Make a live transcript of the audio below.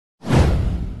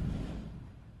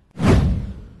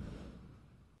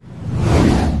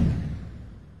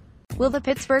Will the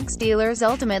Pittsburgh Steelers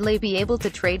ultimately be able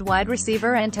to trade wide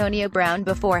receiver Antonio Brown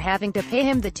before having to pay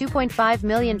him the $2.5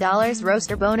 million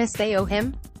roster bonus they owe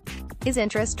him? Is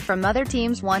interest from other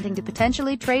teams wanting to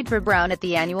potentially trade for Brown at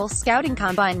the annual scouting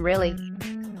combine really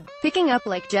picking up,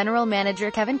 like general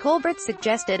manager Kevin Colbert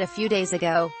suggested a few days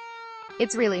ago?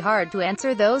 It's really hard to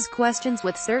answer those questions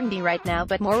with certainty right now,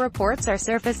 but more reports are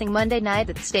surfacing Monday night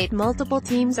that state multiple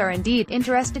teams are indeed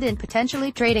interested in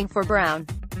potentially trading for Brown.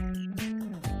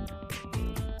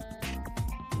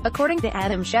 According to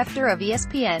Adam Schefter of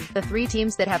ESPN, the three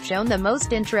teams that have shown the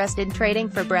most interest in trading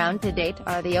for Brown to date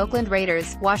are the Oakland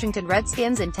Raiders, Washington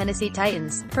Redskins and Tennessee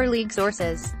Titans, per league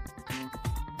sources.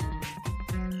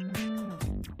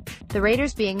 The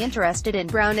Raiders being interested in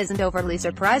Brown isn't overly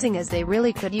surprising, as they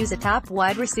really could use a top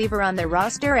wide receiver on their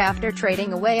roster after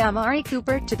trading away Amari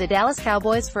Cooper to the Dallas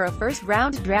Cowboys for a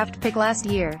first-round draft pick last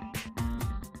year.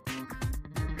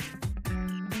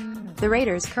 The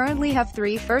Raiders currently have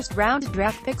 3 first-round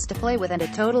draft picks to play with and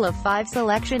a total of 5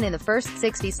 selection in the first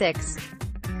 66.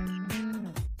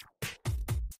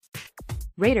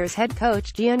 Raiders head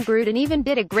coach Jon Gruden even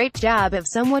did a great job of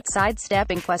somewhat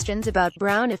sidestepping questions about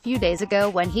Brown a few days ago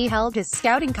when he held his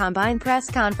scouting combine press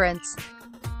conference.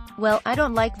 "Well, I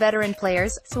don't like veteran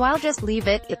players, so I'll just leave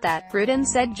it at that," Gruden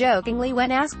said jokingly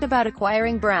when asked about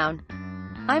acquiring Brown.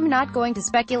 "I'm not going to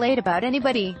speculate about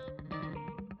anybody.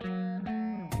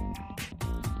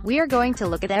 We are going to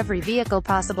look at every vehicle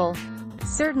possible.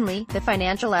 Certainly, the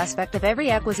financial aspect of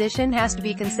every acquisition has to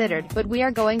be considered, but we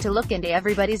are going to look into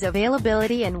everybody's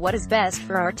availability and what is best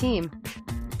for our team."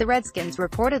 The Redskins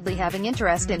reportedly having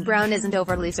interest in Brown isn't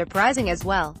overly surprising as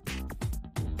well.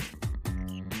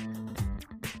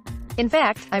 In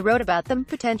fact, I wrote about them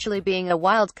potentially being a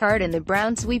wild card in the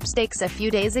Brown sweepstakes a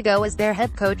few days ago, as their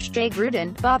head coach Jay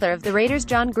Gruden, father of the Raiders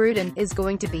Jon Gruden, is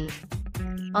going to be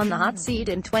on the hot seat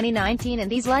in 2019, and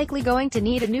he's likely going to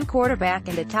need a new quarterback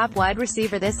and a top wide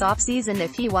receiver this offseason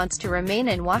if he wants to remain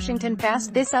in Washington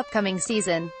past this upcoming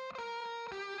season.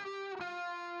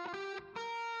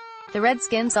 The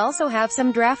Redskins also have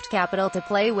some draft capital to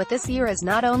play with this year, as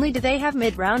not only do they have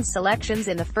mid-round selections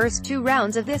in the first 2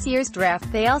 rounds of this year's draft,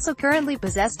 they also currently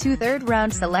possess 2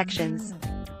 third-round selections.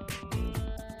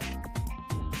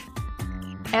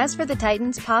 As for the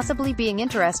Titans possibly being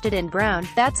interested in Brown,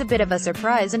 that's a bit of a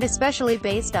surprise, and especially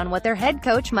based on what their head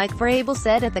coach Mike Vrabel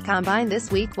said at the Combine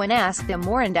this week when asked a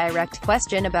more indirect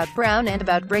question about Brown and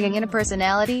about bringing in a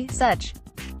personality such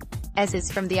as his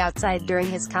from the outside during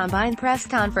his Combine press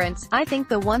conference. "I think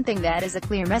the one thing that is a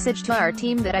clear message to our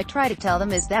team that I try to tell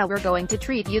them is that we're going to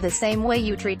treat you the same way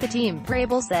you treat the team,"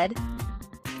 Vrabel said.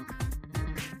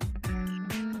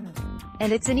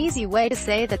 "And it's an easy way to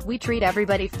say that we treat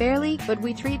everybody fairly, but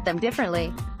we treat them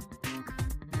differently.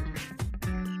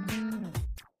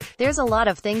 There's a lot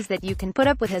of things that you can put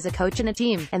up with as a coach in a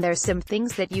team, and there's some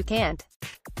things that you can't.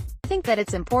 I think that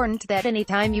it's important that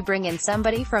anytime you bring in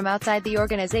somebody from outside the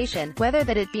organization, whether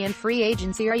that it be in free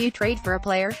agency or you trade for a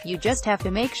player, you just have to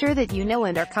make sure that you know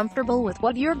and are comfortable with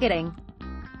what you're getting.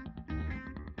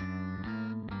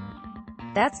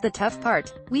 That's the tough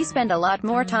part. We spend a lot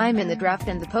more time in the draft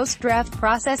and the post-draft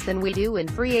process than we do in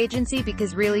free agency,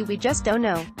 because really we just don't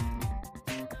know.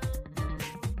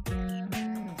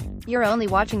 You're only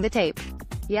watching the tape.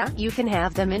 Yeah, you can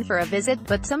have them in for a visit,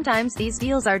 but sometimes these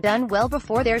deals are done well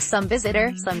before there's some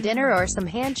visitor, some dinner or some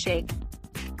handshake."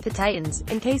 The Titans,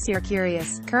 in case you're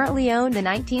curious, currently own the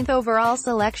 19th overall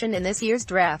selection in this year's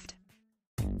draft.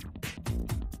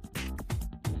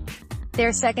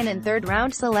 Their second and third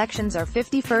round selections are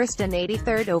 51st and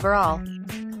 83rd overall.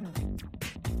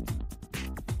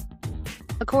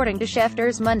 According to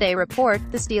Schefter's Monday report,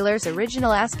 the Steelers'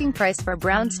 original asking price for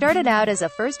Brown started out as a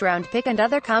first-round pick and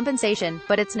other compensation,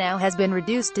 but it now has been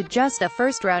reduced to just a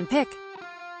first-round pick.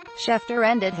 Schefter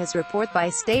ended his report by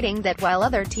stating that while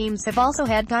other teams have also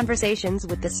had conversations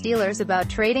with the Steelers about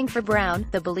trading for Brown,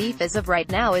 the belief as of right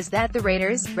now is that the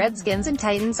Raiders, Redskins and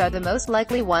Titans are the most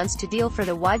likely ones to deal for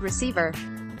the wide receiver.